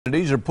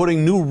Communities are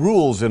putting new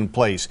rules in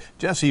place.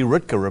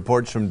 Ritka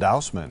reports from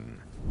Dousman.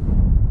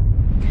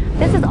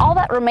 This is all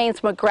that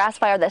remains from a grass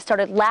fire that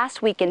started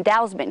last week in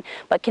Dousman,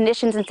 but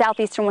conditions in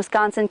southeastern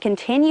Wisconsin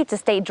continue to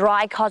stay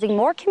dry, causing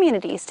more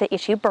communities to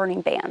issue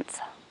burning bans.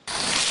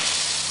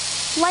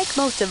 Like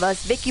most of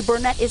us, Vicki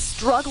Burnett is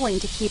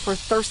struggling to keep her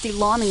thirsty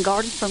lawn and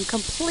garden from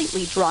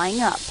completely drying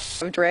up.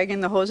 I'm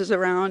dragging the hoses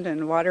around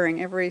and watering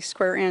every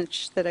square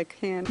inch that I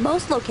can.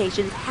 Most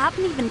locations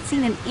haven't even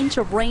seen an inch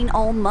of rain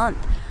all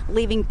month,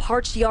 leaving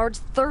parched yards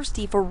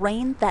thirsty for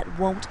rain that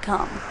won't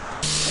come.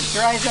 It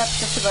dries up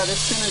just about as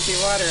soon as you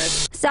water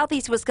it.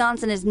 Southeast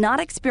Wisconsin is not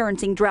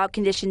experiencing drought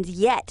conditions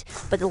yet,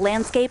 but the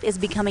landscape is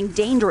becoming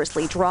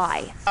dangerously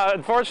dry.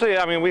 Unfortunately,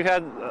 I mean, we've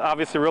had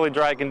obviously really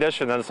dry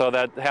conditions, and so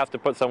that has to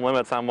put some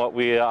limits on what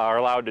we are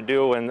allowed to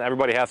do, and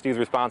everybody has to use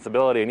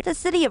responsibility. The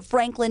city of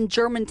Franklin,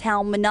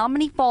 Germantown,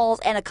 Menominee Falls,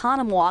 and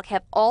Oconomowoc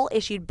have all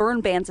issued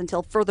burn bans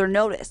until further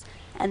notice,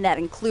 and that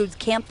includes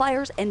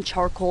campfires and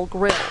charcoal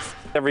grills.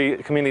 Every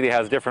community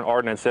has different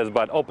ordinances,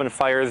 but open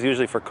fires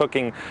usually for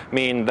cooking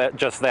mean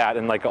just that,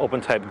 and like an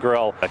open type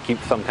grill. Keep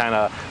some kind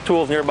of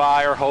tools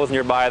nearby or hose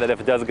nearby that if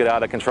it does get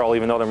out of control,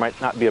 even though there might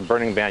not be a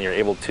burning ban, you're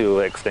able to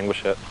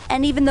extinguish it.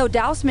 And even though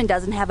Dousman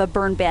doesn't have a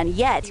burn ban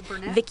yet,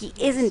 Vicki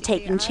isn't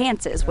taking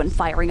chances when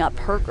firing up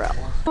her grill.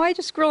 Oh, I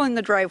just grill in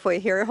the driveway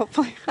here.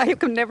 Hopefully I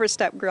can never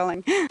stop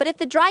grilling. But if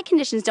the dry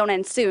conditions don't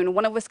end soon,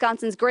 one of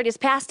Wisconsin's greatest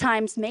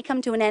pastimes may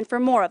come to an end for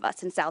more of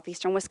us in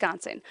southeastern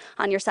Wisconsin.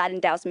 On your side in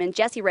Dousman,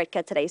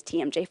 Ritka, today's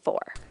TMJ4.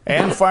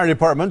 And fire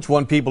departments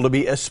want people to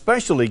be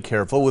especially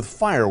careful with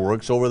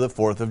fireworks over the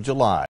 4th of July.